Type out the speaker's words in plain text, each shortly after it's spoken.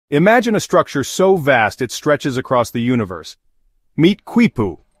Imagine a structure so vast it stretches across the universe. Meet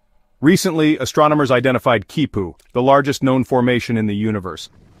Quipu. Recently, astronomers identified Quipu, the largest known formation in the universe.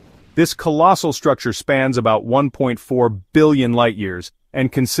 This colossal structure spans about 1.4 billion light-years and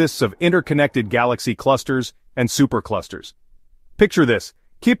consists of interconnected galaxy clusters and superclusters. Picture this: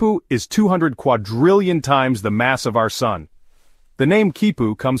 Quipu is 200 quadrillion times the mass of our Sun. The name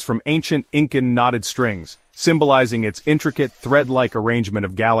Quipu comes from ancient Incan knotted strings, symbolizing its intricate thread-like arrangement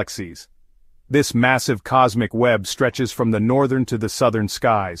of galaxies. This massive cosmic web stretches from the northern to the southern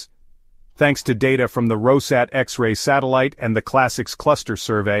skies. Thanks to data from the Rosat X-ray satellite and the Classics Cluster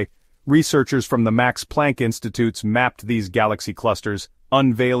Survey, researchers from the Max Planck Institutes mapped these galaxy clusters,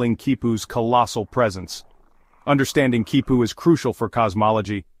 unveiling Quipu's colossal presence. Understanding Quipu is crucial for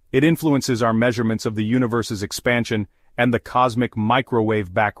cosmology. It influences our measurements of the universe's expansion and the cosmic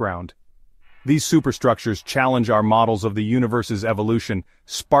microwave background. These superstructures challenge our models of the universe's evolution,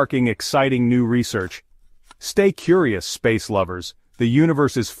 sparking exciting new research. Stay curious, space lovers. The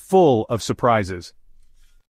universe is full of surprises.